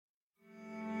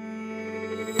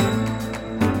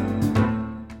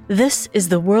This is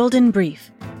The World in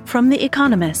Brief from The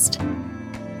Economist.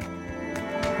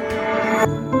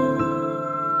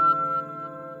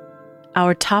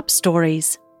 Our top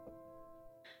stories.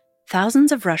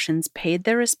 Thousands of Russians paid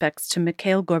their respects to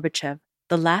Mikhail Gorbachev,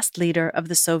 the last leader of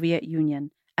the Soviet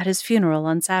Union, at his funeral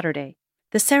on Saturday.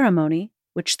 The ceremony,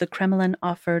 which the Kremlin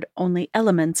offered only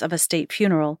elements of a state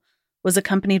funeral, was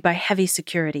accompanied by heavy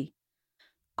security.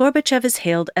 Gorbachev is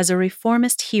hailed as a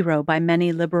reformist hero by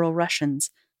many liberal Russians,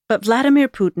 but Vladimir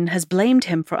Putin has blamed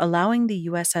him for allowing the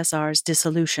USSR's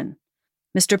dissolution.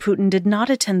 Mr. Putin did not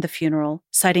attend the funeral,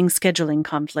 citing scheduling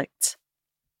conflicts.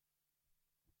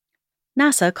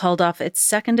 NASA called off its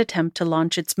second attempt to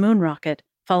launch its moon rocket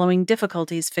following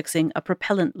difficulties fixing a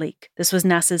propellant leak. This was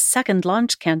NASA's second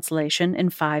launch cancellation in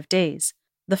 5 days.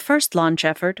 The first launch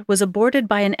effort was aborted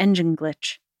by an engine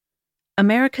glitch.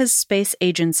 America's space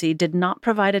agency did not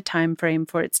provide a time frame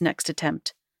for its next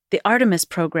attempt. The Artemis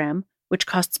program, which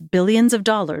costs billions of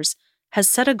dollars, has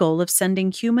set a goal of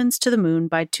sending humans to the moon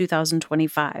by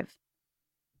 2025.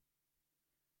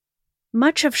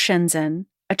 Much of Shenzhen,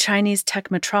 a Chinese tech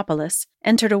metropolis,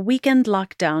 entered a weekend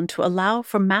lockdown to allow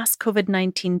for mass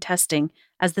COVID-19 testing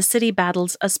as the city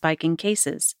battles a spike in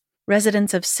cases.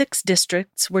 Residents of 6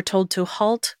 districts were told to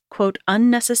halt, quote,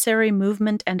 unnecessary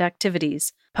movement and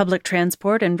activities. Public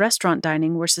transport and restaurant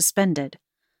dining were suspended.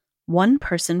 1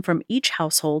 person from each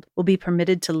household will be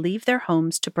permitted to leave their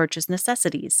homes to purchase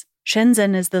necessities.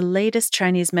 Shenzhen is the latest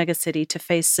Chinese megacity to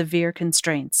face severe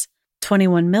constraints.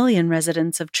 21 million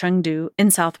residents of Chengdu in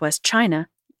southwest China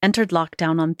entered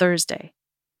lockdown on Thursday.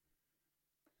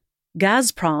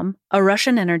 Gazprom, a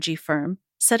Russian energy firm,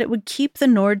 said it would keep the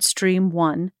Nord Stream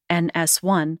 1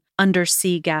 NS1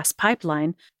 undersea gas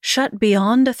pipeline shut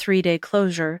beyond a 3-day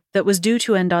closure that was due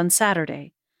to end on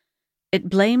Saturday. It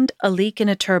blamed a leak in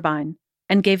a turbine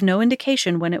and gave no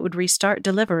indication when it would restart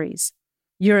deliveries.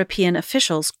 European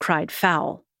officials cried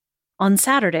foul. On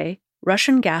Saturday,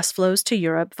 Russian gas flows to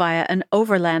Europe via an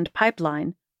overland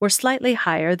pipeline were slightly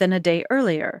higher than a day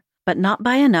earlier, but not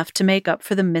by enough to make up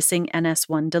for the missing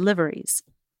NS1 deliveries.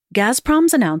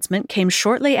 Gazprom's announcement came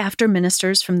shortly after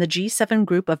ministers from the G7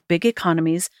 group of big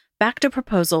economies backed a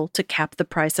proposal to cap the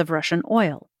price of Russian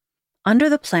oil. Under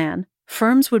the plan,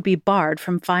 firms would be barred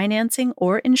from financing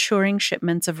or insuring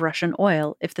shipments of Russian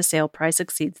oil if the sale price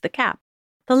exceeds the cap.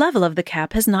 The level of the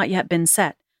cap has not yet been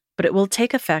set, but it will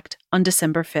take effect on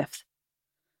December 5th.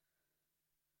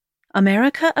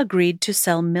 America agreed to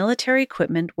sell military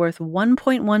equipment worth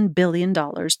 $1.1 billion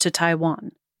to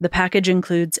Taiwan. The package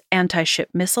includes anti-ship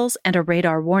missiles and a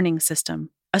radar warning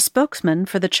system. A spokesman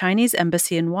for the Chinese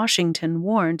embassy in Washington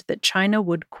warned that China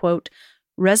would, quote,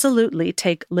 resolutely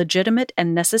take legitimate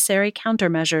and necessary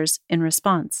countermeasures in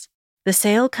response. The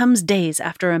sale comes days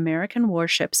after American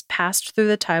warships passed through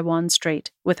the Taiwan Strait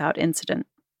without incident.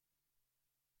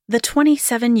 The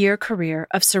 27-year career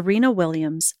of Serena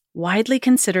Williams, widely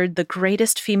considered the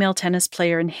greatest female tennis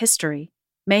player in history,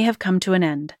 may have come to an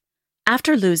end.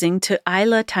 After losing to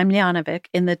Ajla Tomljanovic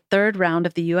in the 3rd round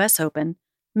of the U.S. Open,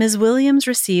 Ms. Williams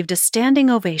received a standing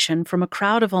ovation from a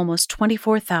crowd of almost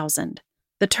 24,000.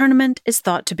 The tournament is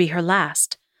thought to be her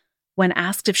last. When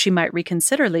asked if she might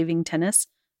reconsider leaving tennis,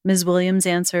 Ms. Williams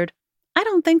answered, "I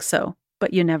don't think so,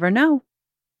 but you never know."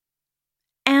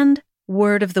 And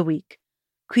word of the week,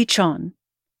 kwichon,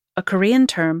 a Korean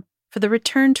term for the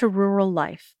return to rural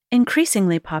life,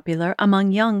 increasingly popular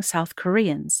among young South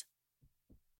Koreans.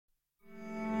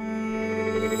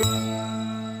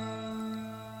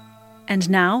 And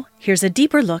now, here's a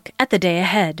deeper look at the day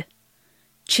ahead.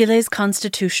 Chile's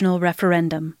constitutional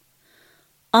referendum.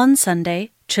 On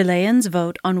Sunday, Chileans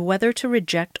vote on whether to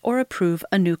reject or approve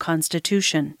a new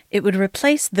constitution. It would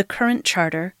replace the current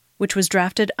charter, which was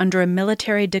drafted under a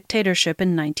military dictatorship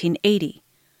in 1980.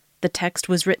 The text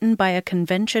was written by a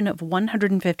convention of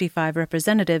 155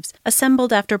 representatives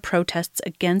assembled after protests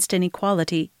against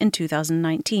inequality in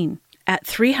 2019. At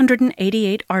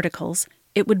 388 articles,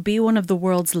 it would be one of the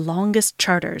world's longest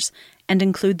charters and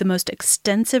include the most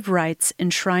extensive rights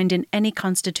enshrined in any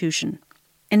constitution.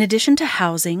 In addition to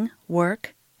housing,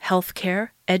 work, healthcare,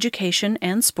 education,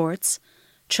 and sports,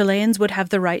 Chileans would have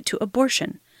the right to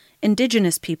abortion.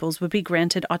 Indigenous peoples would be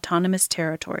granted autonomous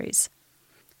territories.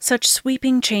 Such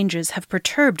sweeping changes have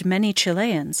perturbed many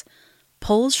Chileans.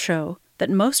 Polls show that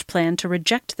most plan to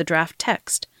reject the draft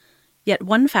text. Yet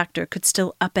one factor could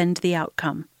still upend the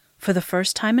outcome. For the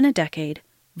first time in a decade,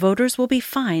 voters will be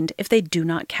fined if they do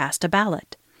not cast a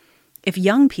ballot. If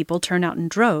young people turn out in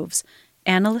droves,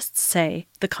 analysts say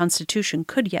the Constitution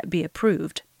could yet be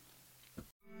approved.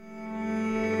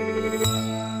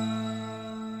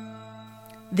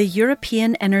 The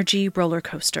European energy roller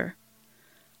coaster.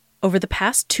 Over the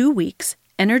past 2 weeks,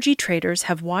 energy traders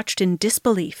have watched in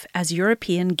disbelief as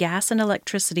European gas and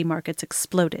electricity markets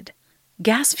exploded.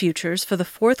 Gas futures for the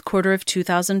fourth quarter of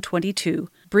 2022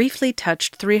 briefly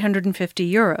touched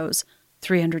 €350,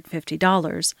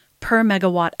 $350 per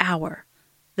megawatt hour.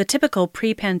 The typical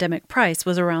pre-pandemic price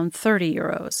was around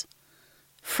 €30.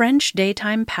 French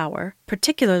daytime power,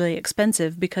 particularly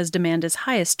expensive because demand is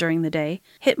highest during the day,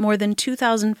 hit more than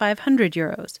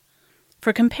 €2,500.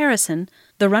 For comparison,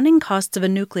 the running costs of a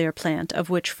nuclear plant,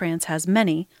 of which France has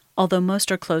many, although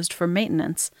most are closed for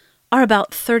maintenance, are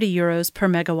about €30 per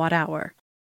megawatt hour.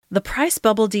 The price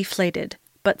bubble deflated,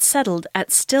 but settled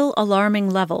at still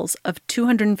alarming levels of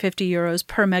 €250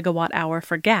 per megawatt hour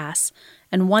for gas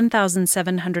and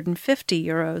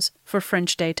 €1,750 for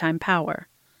French daytime power.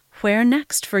 Where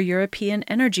next for European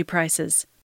energy prices?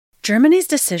 Germany's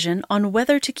decision on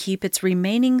whether to keep its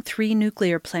remaining 3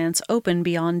 nuclear plants open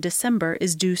beyond December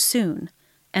is due soon,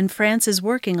 and France is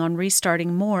working on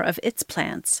restarting more of its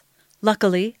plants.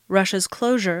 Luckily, Russia's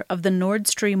closure of the Nord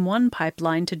Stream 1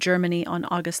 pipeline to Germany on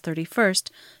August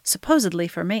 31st, supposedly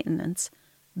for maintenance,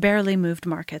 barely moved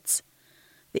markets.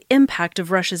 The impact of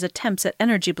Russia's attempts at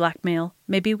energy blackmail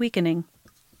may be weakening.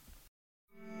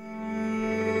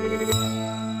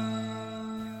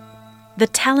 The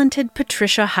talented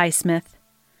Patricia Highsmith.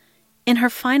 In her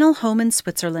final home in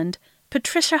Switzerland,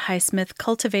 Patricia Highsmith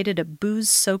cultivated a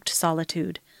booze-soaked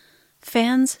solitude.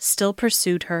 Fans still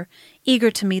pursued her,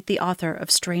 eager to meet the author of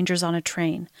Strangers on a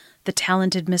Train, The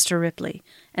Talented Mr. Ripley,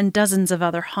 and dozens of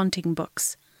other haunting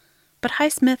books. But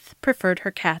Highsmith preferred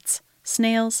her cats,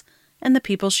 snails, and the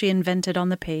people she invented on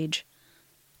the page.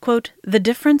 Quote, "The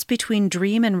difference between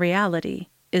dream and reality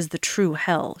is the true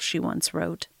hell," she once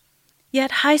wrote.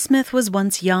 Yet Highsmith was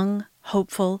once young,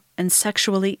 hopeful, and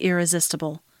sexually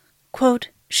irresistible. Quote,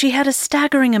 "She had a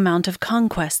staggering amount of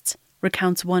conquests,"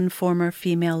 recounts one former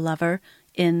female lover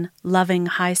in Loving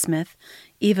Highsmith,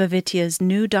 Eva Vitya's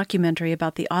new documentary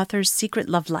about the author's secret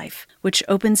love life, which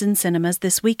opens in cinemas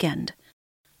this weekend.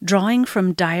 Drawing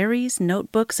from diaries,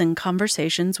 notebooks, and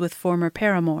conversations with former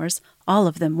paramours, all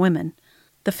of them women,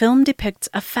 the film depicts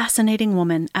a fascinating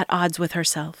woman at odds with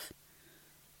herself.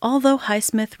 Although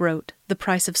Highsmith wrote The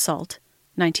Price of Salt,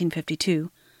 1952,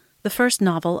 the first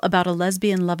novel about a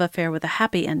lesbian love affair with a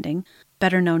happy ending,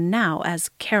 better known now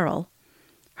as Carol,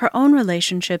 her own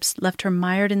relationships left her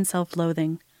mired in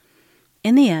self-loathing.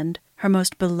 In the end, her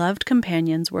most beloved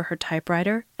companions were her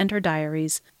typewriter and her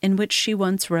diaries, in which she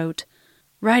once wrote,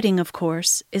 "Writing, of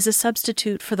course, is a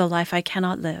substitute for the life I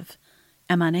cannot live,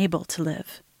 am unable to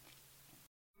live."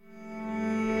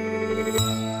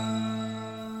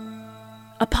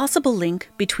 A possible link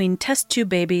between test tube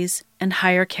babies and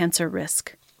higher cancer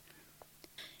risk.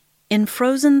 In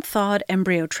frozen thawed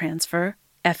embryo transfer,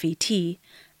 FET,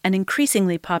 an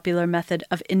increasingly popular method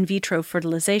of in vitro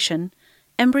fertilization,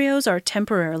 embryos are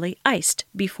temporarily iced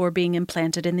before being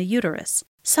implanted in the uterus.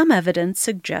 Some evidence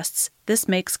suggests this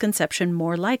makes conception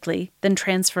more likely than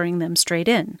transferring them straight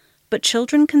in, but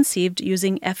children conceived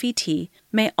using FET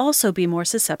may also be more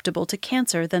susceptible to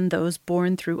cancer than those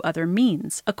born through other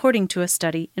means, according to a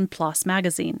study in PLOS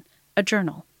magazine, a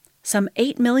journal. Some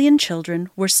 8 million children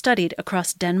were studied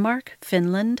across Denmark,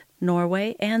 Finland,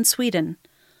 Norway, and Sweden.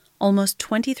 Almost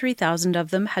 23,000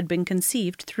 of them had been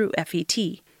conceived through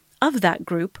FET. Of that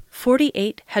group,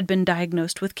 48 had been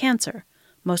diagnosed with cancer,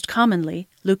 most commonly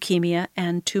leukemia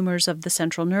and tumors of the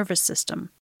central nervous system.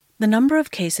 The number of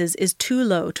cases is too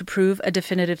low to prove a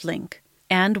definitive link,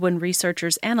 and when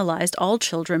researchers analyzed all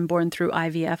children born through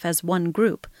IVF as one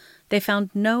group, they found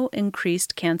no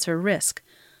increased cancer risk.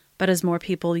 But as more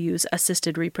people use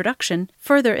assisted reproduction,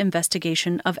 further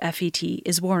investigation of FET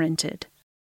is warranted.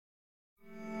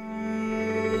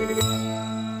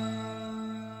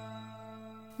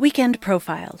 Weekend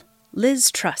profile: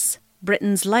 Liz Truss,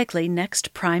 Britain's likely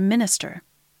next Prime Minister.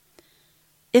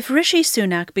 If Rishi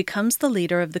Sunak becomes the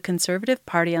leader of the Conservative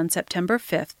Party on September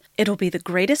 5th, it'll be the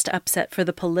greatest upset for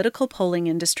the political polling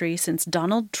industry since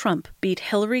Donald Trump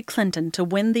beat Hillary Clinton to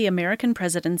win the American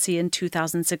presidency in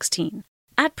 2016.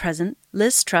 At present,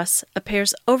 Liz Truss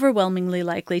appears overwhelmingly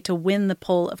likely to win the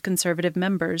poll of Conservative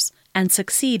members and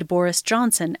succeed Boris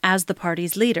Johnson as the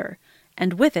party's leader,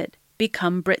 and with it,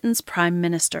 become Britain's Prime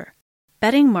Minister.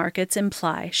 Betting markets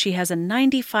imply she has a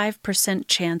 95%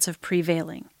 chance of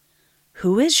prevailing.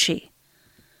 Who is she?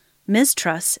 Ms.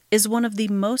 Truss is one of the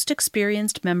most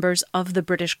experienced members of the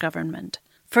British government.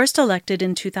 First elected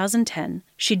in 2010,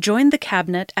 she joined the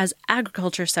cabinet as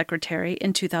Agriculture Secretary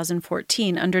in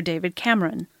 2014 under David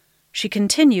Cameron. She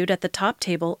continued at the top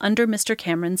table under Mr.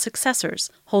 Cameron's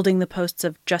successors, holding the posts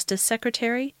of Justice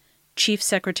Secretary, Chief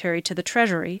Secretary to the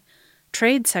Treasury,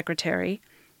 Trade Secretary,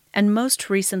 and most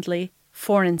recently,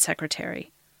 Foreign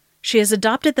Secretary. She has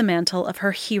adopted the mantle of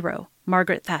her hero,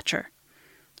 Margaret Thatcher.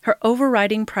 Her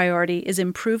overriding priority is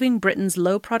improving Britain's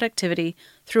low productivity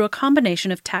through a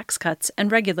combination of tax cuts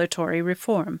and regulatory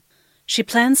reform. She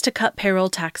plans to cut payroll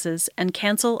taxes and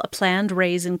cancel a planned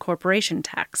raise in corporation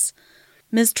tax.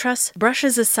 Ms. Truss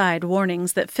brushes aside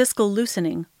warnings that fiscal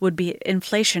loosening would be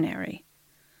inflationary.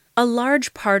 A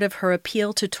large part of her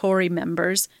appeal to Tory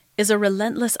members is a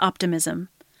relentless optimism,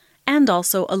 and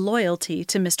also a loyalty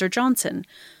to Mr. Johnson,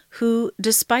 who,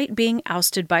 despite being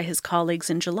ousted by his colleagues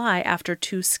in July after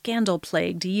 2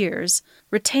 scandal-plagued years,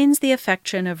 retains the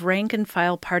affection of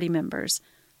rank-and-file party members,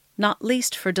 not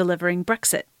least for delivering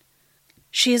Brexit.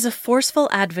 She is a forceful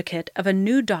advocate of a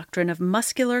new doctrine of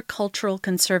muscular cultural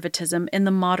conservatism in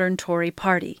the modern Tory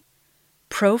party,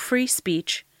 pro-free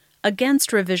speech,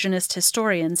 against revisionist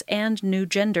historians and new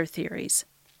gender theories.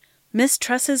 Miss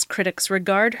Truss's critics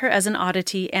regard her as an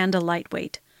oddity and a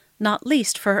lightweight, not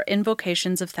least for her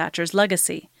invocations of Thatcher's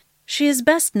legacy. She is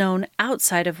best known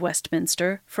outside of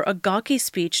Westminster for a gawky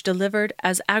speech delivered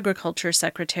as Agriculture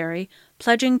Secretary,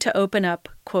 pledging to open up,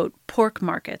 quote, pork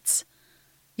markets.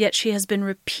 Yet she has been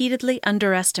repeatedly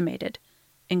underestimated,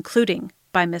 including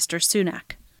by Mr.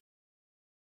 Sunak.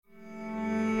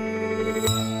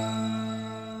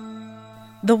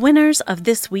 The winners of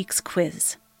this week's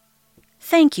quiz.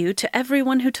 Thank you to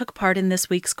everyone who took part in this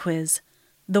week's quiz.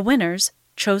 The winners,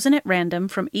 chosen at random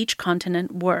from each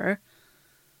continent, were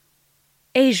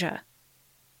Asia,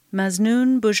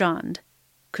 Maznoon Bujand,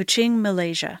 Kuching,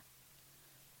 Malaysia.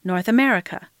 North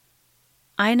America,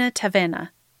 Aina Tavena,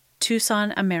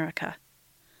 Tucson, America.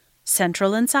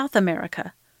 Central and South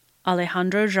America,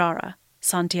 Alejandro Jara,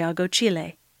 Santiago,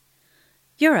 Chile.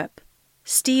 Europe,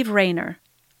 Steve Rayner,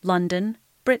 London,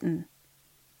 Britain.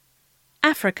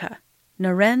 Africa,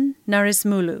 Naren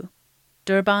Narismulu,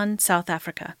 Durban, South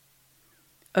Africa.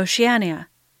 Oceania,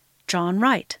 John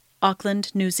Wright,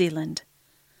 Auckland, New Zealand.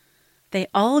 They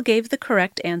all gave the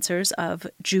correct answers of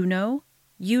Juneau,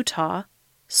 Utah,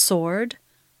 Sword,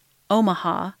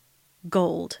 Omaha,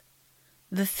 Gold.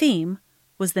 The theme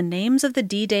was the names of the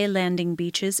D-Day landing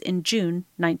beaches in June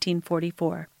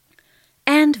 1944.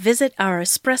 And visit our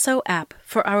Espresso app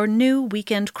for our new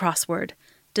weekend crossword,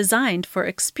 designed for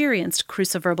experienced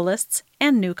cruciverbalists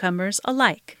and newcomers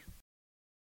alike.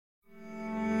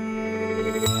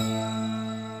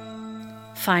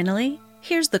 Finally,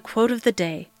 here's the quote of the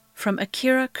day from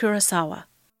Akira Kurosawa.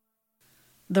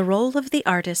 The role of the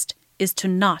artist is to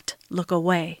not look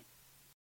away.